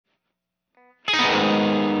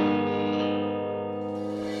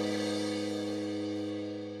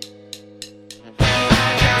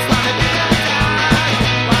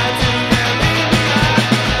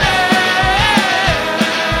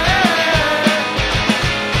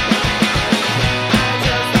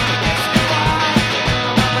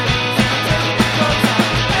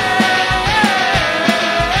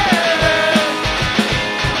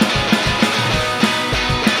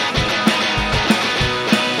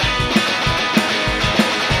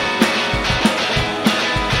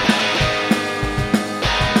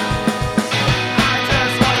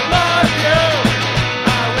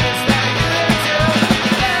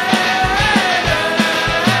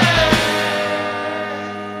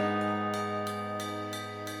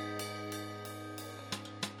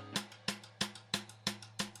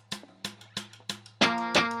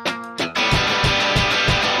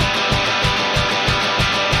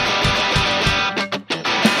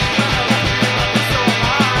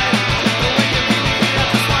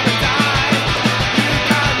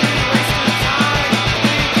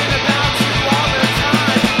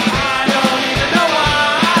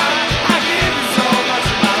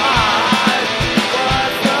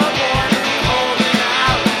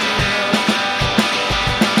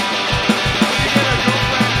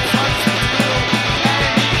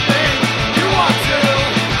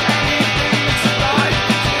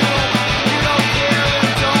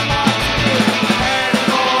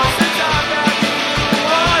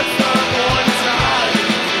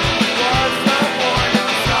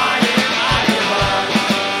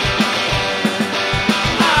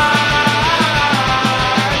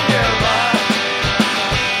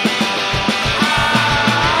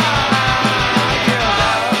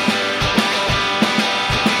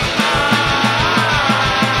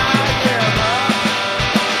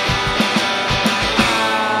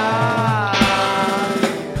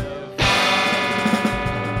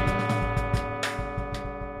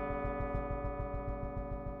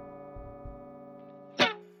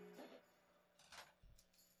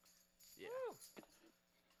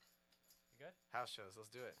house shows. Let's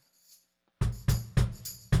do it.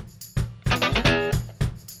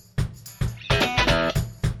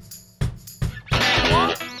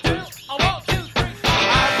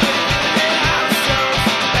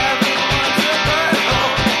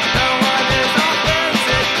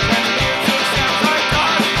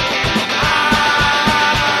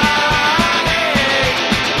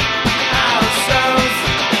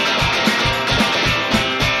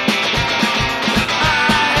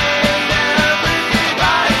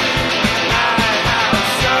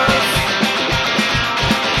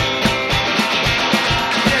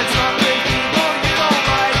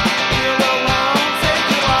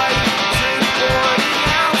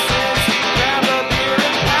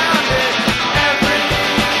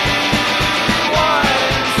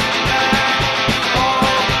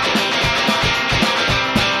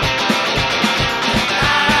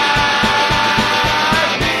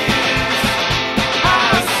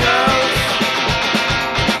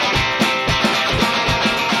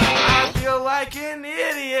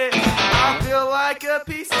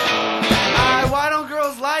 Why don't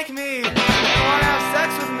girls like me? They want to have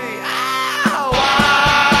sex with me. Ow!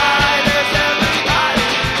 Why does everybody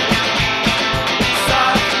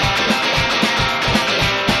suck?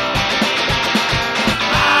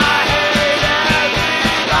 I hate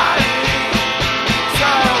everybody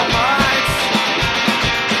so much.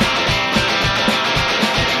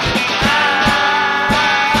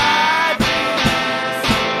 At these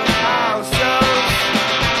house shows.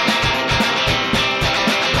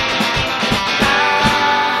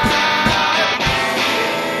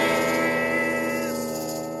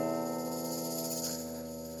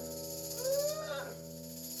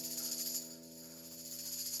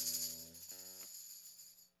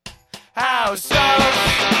 House shows.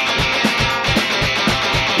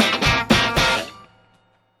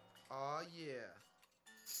 Oh yeah.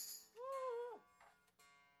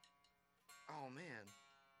 Oh man,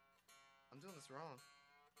 I'm doing this wrong.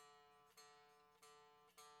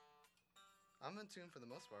 I'm in tune for the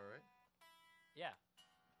most part, right? Yeah.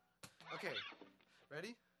 Okay,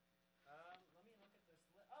 ready? Let me look at this.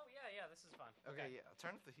 Oh yeah, this is fun. Okay, yeah.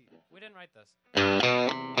 Turn up the heat. We didn't write this.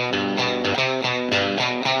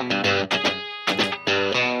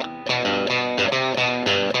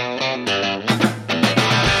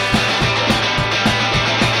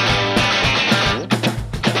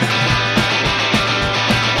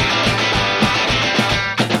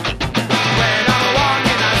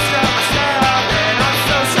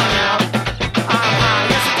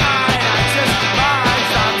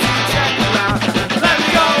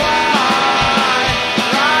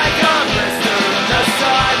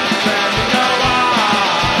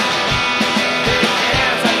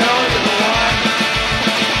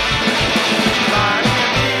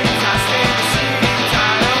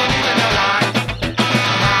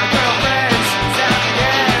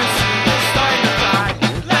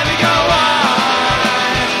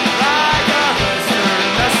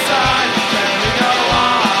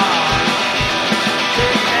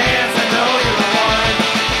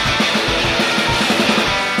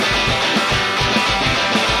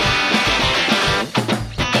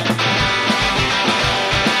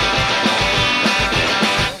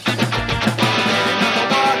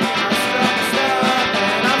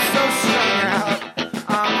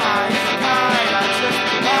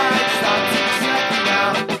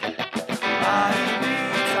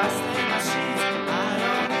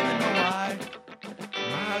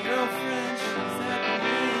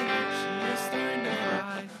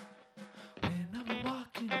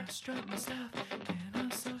 Strut my stuff, and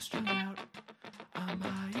I'm so strung out. I'm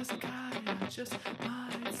high as a kite, I just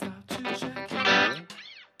might stop to check it out.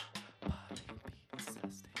 Popping beats, I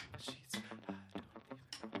stain my sheets, I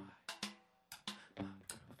don't even know why.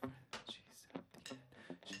 My girlfriend, she's at the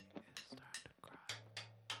end, she is starting to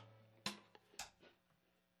cry.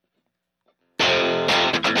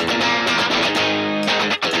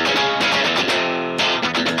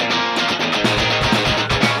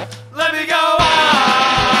 Let me go on.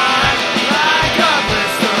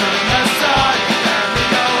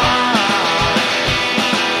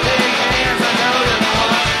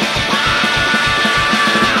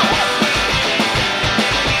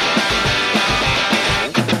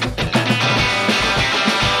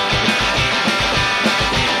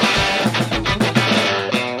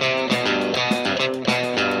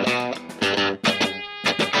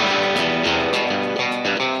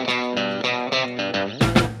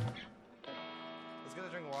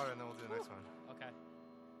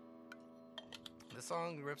 This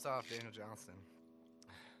song rips off Daniel Johnston.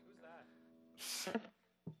 Who's that?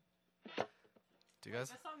 Do you guys?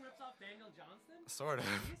 That song rips off Daniel Johnston? Sort of. Are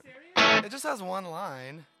you serious? It just has one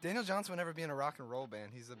line. Daniel Johnston would never be in a rock and roll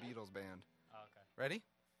band. He's a Beatles band. Oh, okay. Ready?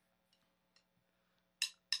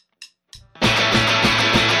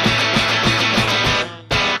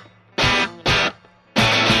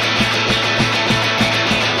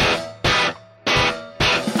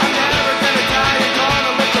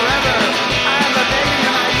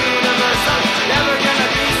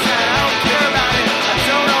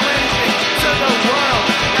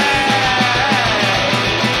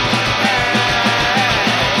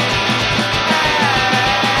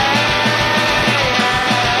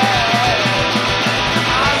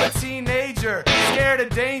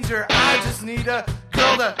 Danger, I just need a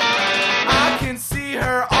girl that I can see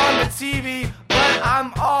her on the TV, but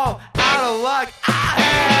I'm all out of luck. I'm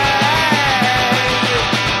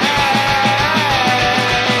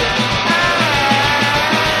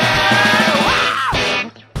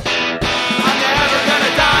never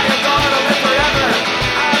gonna die, I'm gonna live forever.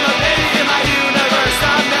 I'm a baby in my universe.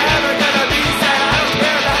 I'm never gonna be sad. I don't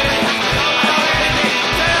care about anything. I don't want anything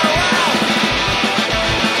to the world.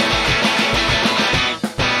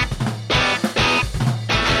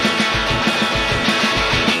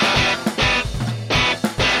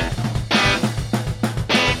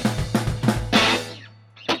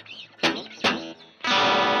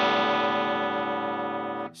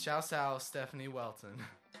 Shouts out Stephanie Welton.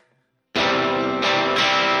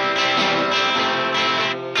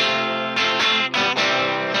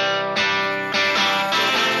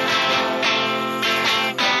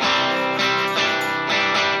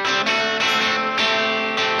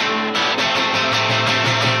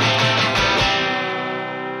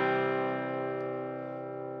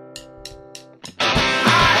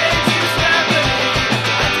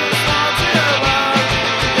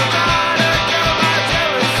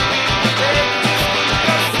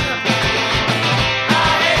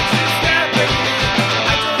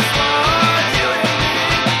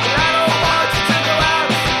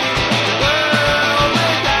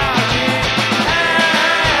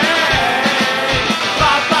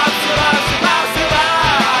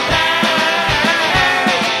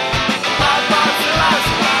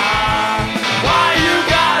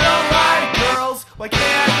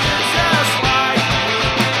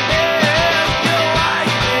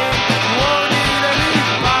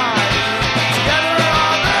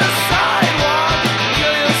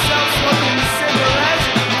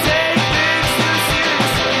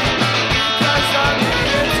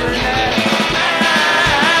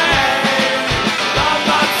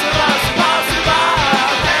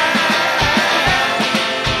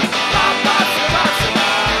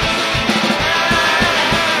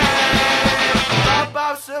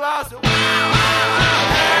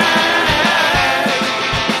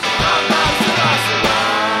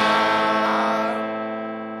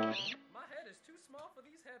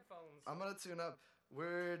 I'm gonna tune up.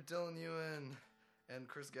 We're Dylan Ewan and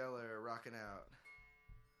Chris Geller rocking out.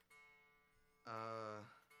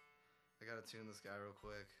 I gotta tune this guy real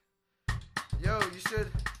quick. Yo, you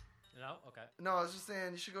should. No? Okay. No, I was just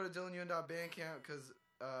saying you should go to dylanewan.bandcamp because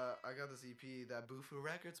I got this EP that Bufu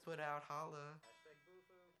Records put out. Holla.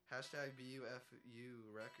 Hashtag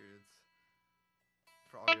BUFU Records.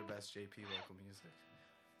 For all your best JP local music.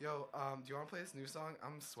 Yo, do you want to play this new song?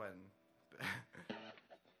 I'm sweating.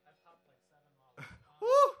 Woo!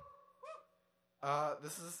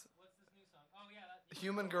 This is What's this new song? Oh, yeah.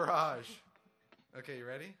 Human Garage. Okay, you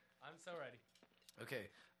ready? I'm so ready. Okay,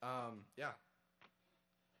 yeah.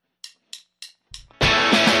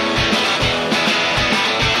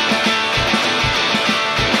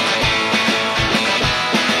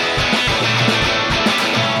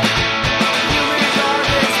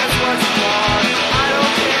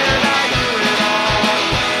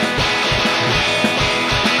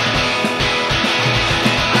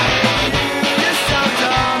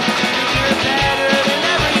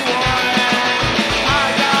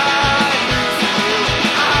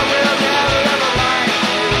 I will never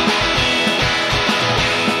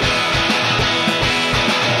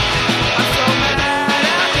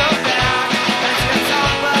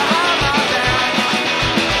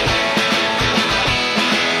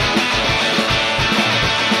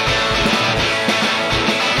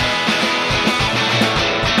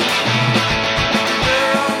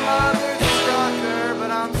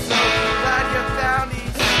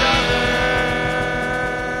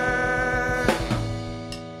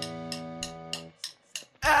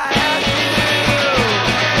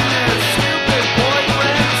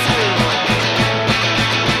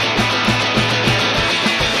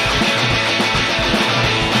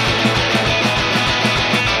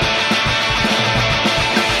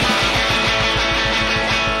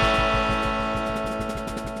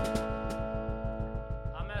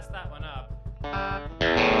This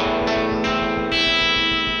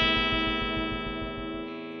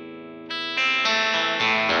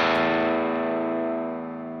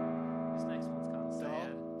next one's called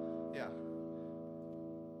Sad. Yeah.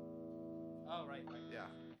 Oh, right. Yeah.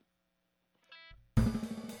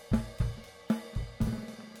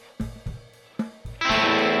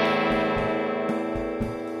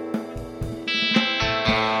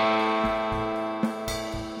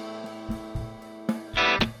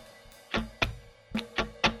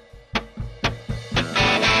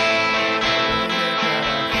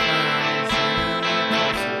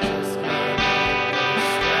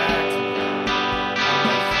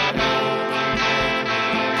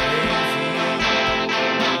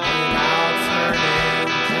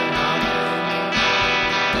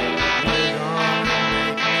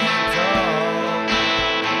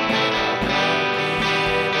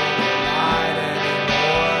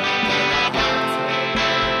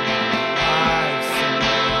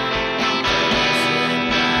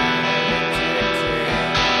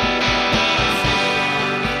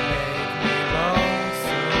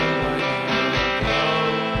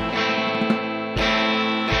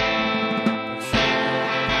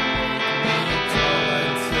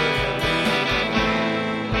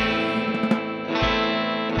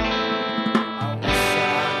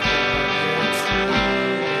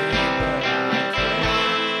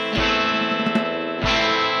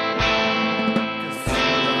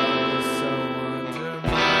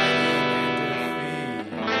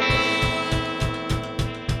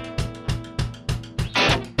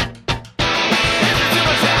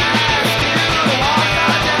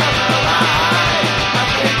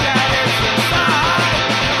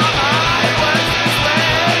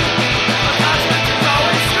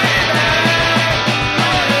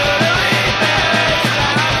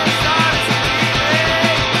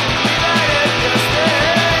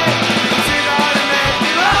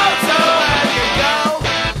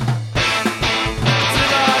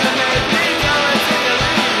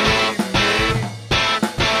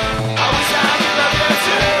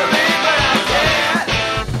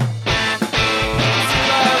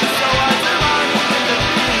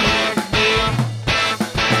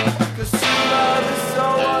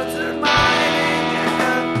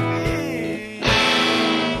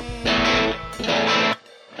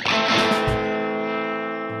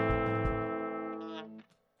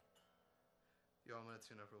 Yo, I'm gonna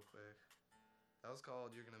tune up real quick. That was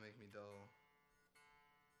called You're Gonna Make Me Dull.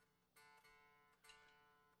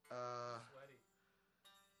 Sweaty.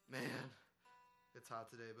 Man, it's hot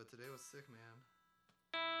today, but today was sick, man.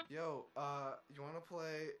 Yo, you wanna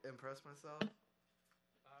play Impress Myself? Is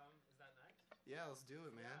that next? Yeah, let's do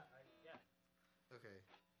it, man. Yeah. Okay.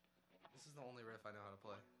 This is the only riff I know how to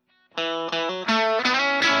play.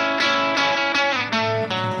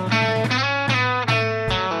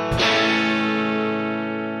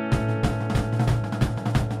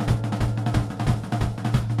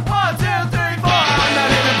 One, two, three, four. I'm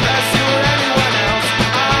not here to impress you or anyone else.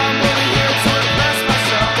 I'm only here to impress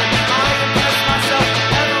myself, and I impress myself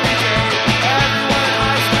every day. Everyone in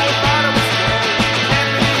high school thought I was gay.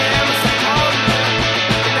 Anthony Emerson called me gay.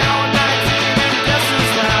 And now I'm 19 and guess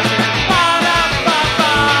who's laughing?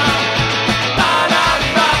 Ba-da-ba-ba.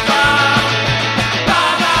 Ba-da-ba-ba.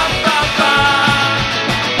 Ba-da-ba-ba.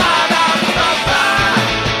 Ba-da-ba-ba.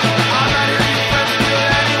 I'm not here to be friends with you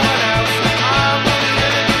or anyone else. I'm only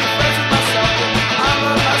here to be friends with myself, and I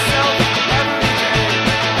love myself every day.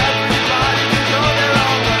 Everybody can go their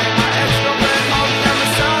own way. My ex-girlfriend called me a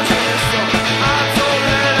misogynist, so I told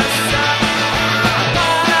her to stop.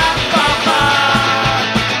 Ba-da-ba-ba.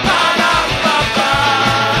 Ba-da-ba-ba.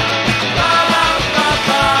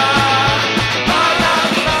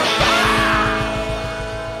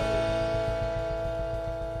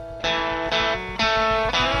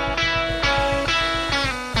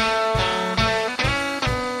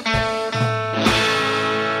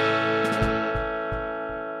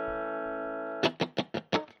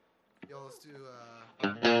 Yo, let's do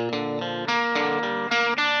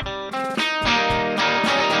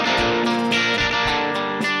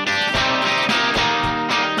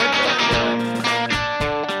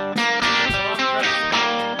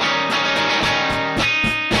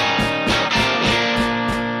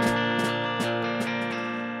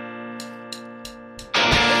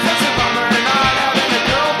It's such a bummer not having a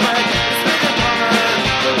girlfriend. It's been a bummer,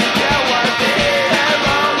 but we get what we get.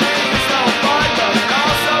 Lonely is no fun, but it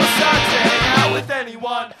also sucks to hang out with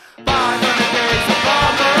anyone. 500 days of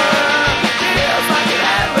bummer feels like an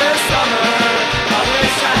endless summer. I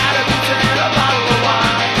wish I had a pizza and a bottle of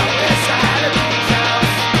wine. I wish I had a beach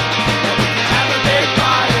house and we could have a big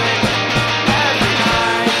party every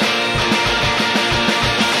night.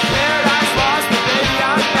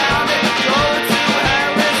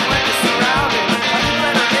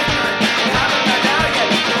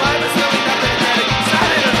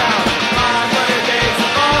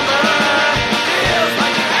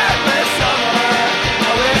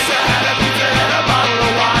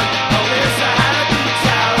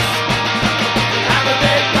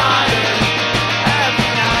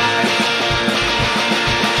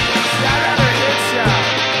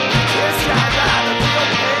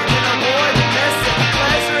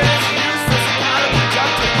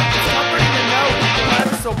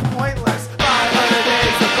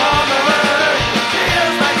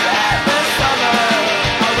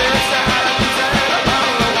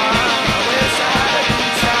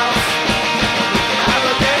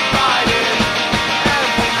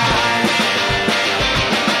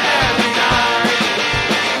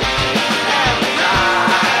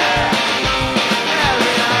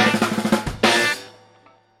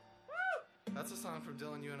 from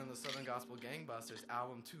Dylan Ewan and the Southern Gospel Gangbusters.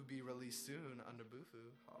 Album to be released soon under Bufu.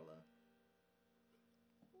 Holla.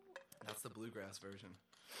 That's the bluegrass version.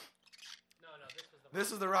 No, this was the.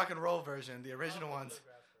 This is the rock and roll version. The original Oh, one's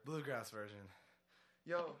bluegrass bluegrass version.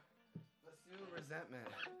 version. Yo, let's do Resentment.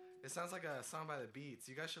 It sounds like a song by the Beats.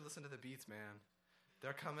 You guys should listen to the Beats, man.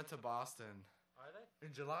 They're coming to Boston Are they?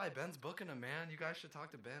 in July. Ben's booking them, man. You guys should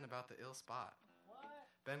talk to Ben about the ill spot. What?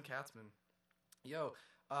 Ben Katzman. Yo,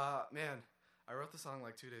 man, I wrote the song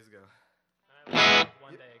like 2 days ago. I wrote it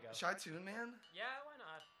 1 day ago. Shy Tune, man? Yeah, why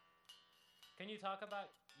not? Can you talk about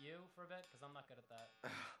you for a bit? Because I'm not good at that.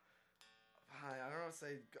 I don't know what to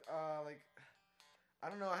say. Like, I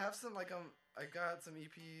don't know. I have some, like, I got some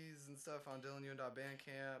EPs and stuff on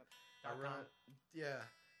DylanEwan.bandcamp. Yeah.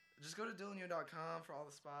 Just go to DylanEwan.com for all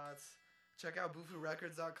the spots. Check out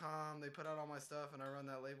BufuRecords.com. They put out all my stuff, and I run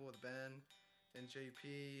that label with Ben and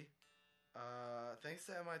JP. Thanks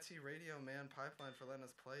to MIT Radio, man, Pipeline for letting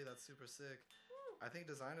us play. That's super sick. I think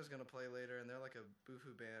Designer's gonna play later, and they're like a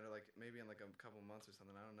Bufu band, or like maybe in like a couple months or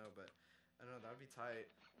something. I don't know, but I don't know. That'd be tight.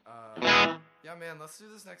 Yeah, man. Let's do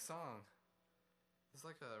this next song. It's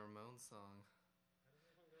like a Ramones song.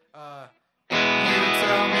 You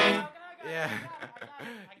tell me. Yeah.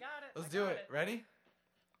 I got it. Let's do it. Ready?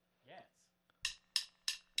 Yes.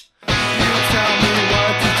 You tell me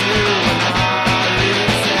what to do when I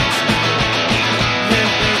resent you. You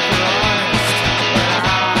think you're honest, but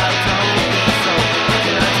I don't think so. What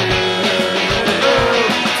can I do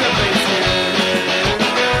to please you?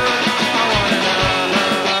 I wanna know.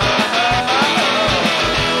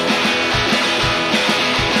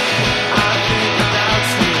 I think about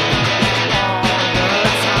you all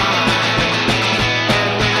the time, and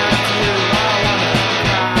when I do, I wanna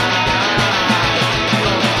cry.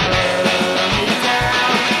 Slow me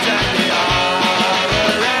down, turn me all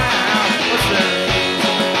around. What's the reason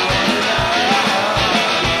for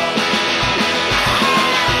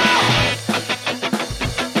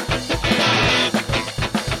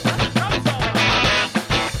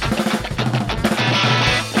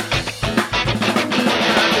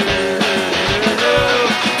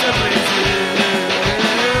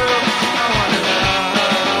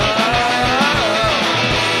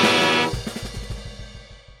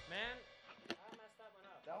Man, I messed that one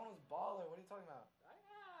up. That one was baller. What are you talking about?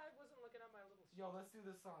 I wasn't looking at my little. Yo, let's do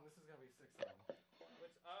this song. This is gonna be a sick song.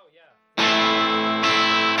 Which, oh yeah.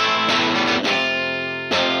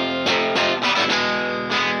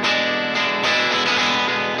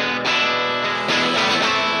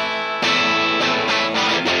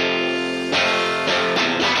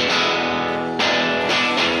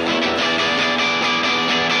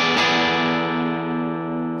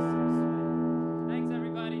 Thanks,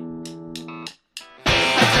 everybody.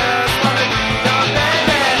 I just wanna be your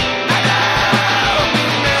baby. I know,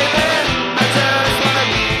 baby. I just wanna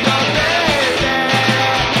be your baby.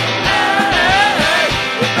 Hey,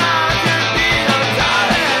 if I could be your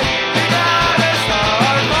darling, you gotta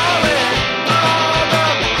start falling for all the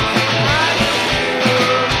reasons I need you.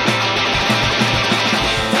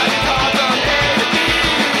 Take the car from A to B,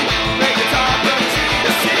 break the car from G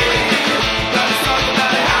to C. Gotta talk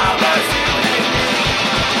about how much you hate me.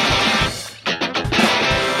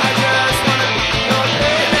 I just wanna be your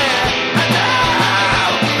baby. I know,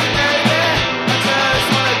 baby. I just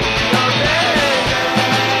wanna be your baby.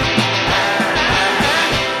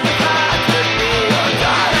 If I could be your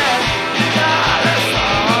darling, you gotta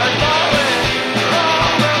start falling for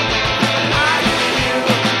all the reasons I need you.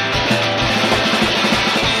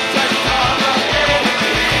 Take the car from A to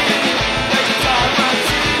B, take the car from G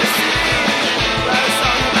to C. Let's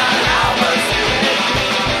talk about how much you hate me.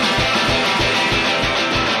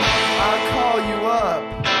 I'll call you up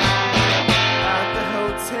at the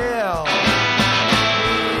hotel.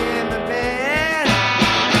 Me and the band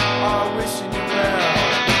are wishing you well.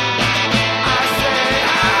 I say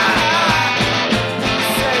hi, you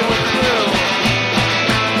say we're through.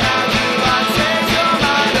 Now do I change your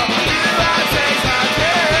mind or do I change my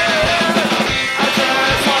tune? I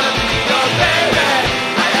just wanna be your baby.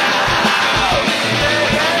 I know,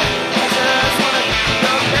 baby. I just wanna be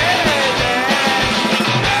your baby.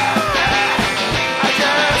 I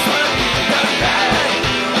just wanna be your baby.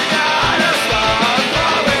 You gotta start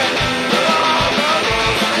falling for all the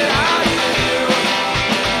roles that I do.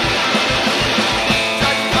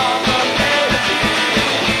 Take the car from A to B,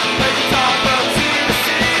 take the car from G to C.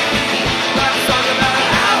 Let's talk about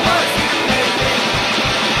how much you hate me.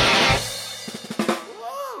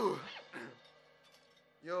 Woo!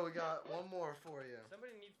 Yo, we got one more for you.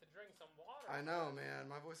 Somebody needs to drink some water. I know, man.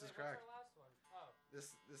 My voice is Wait, cracked. what's our last one? Oh,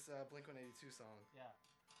 This Blink 182 song. yeah.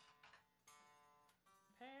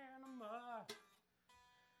 Panama.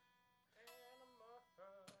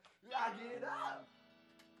 Back it up.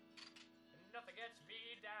 Nothing gets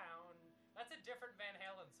me down. That's a different Van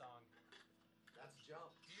Halen song. That's Jump.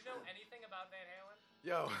 Do you know anything about Van Halen?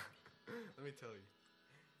 Yo, let me tell you.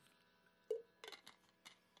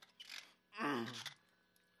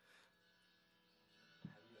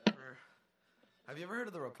 Have you ever heard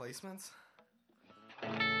of the Replacements?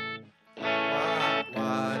 Why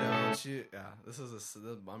don't you? Yeah, this is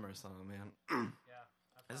a bummer song, man. Yeah.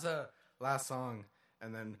 This is the last song,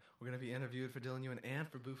 and then we're gonna be interviewed for Dylan Ewan and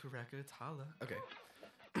for Boo Foo Records. Holla. Okay.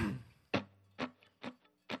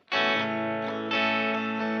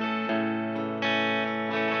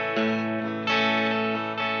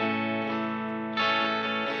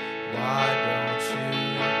 Why don't you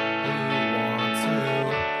want to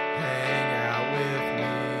hang out with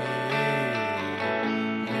me?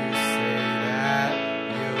 You say that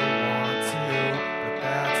you want to, but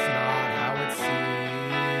that's not how it seems.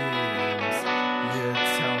 You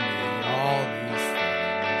tell me all these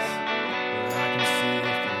things, but I can see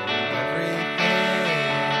through everything.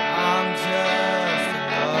 I'm just in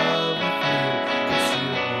love with you, but you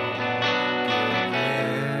won't give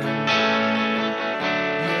in.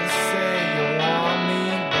 You say you want me,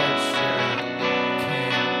 but you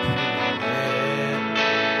can't prove it.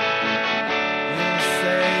 You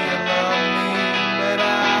say you love me, but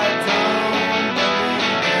I don't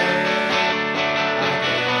believe it. I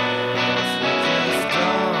guess you just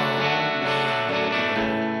don't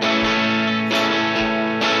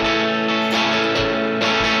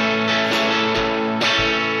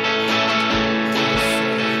You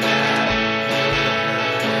say that you're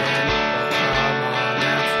hurting, but come on,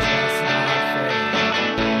 that's just not fair.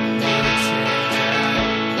 You change at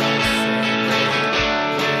the same rate,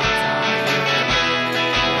 you're dying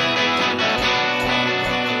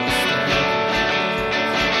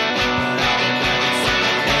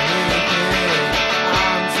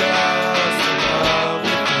I'm just in love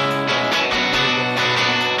with you.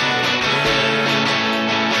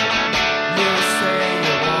 You say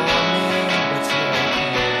you want me, but you can't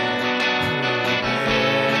prove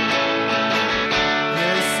it.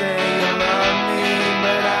 You say you love me,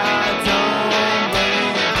 but I don't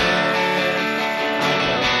believe it. I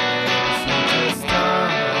guess you just don't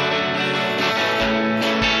know me.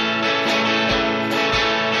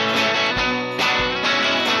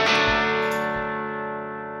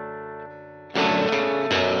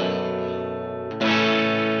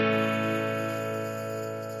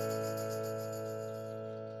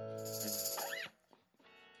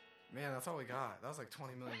 Man, that's all we got. That was like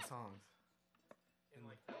 20 million songs In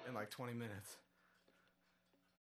like 10 in like 20 minutes.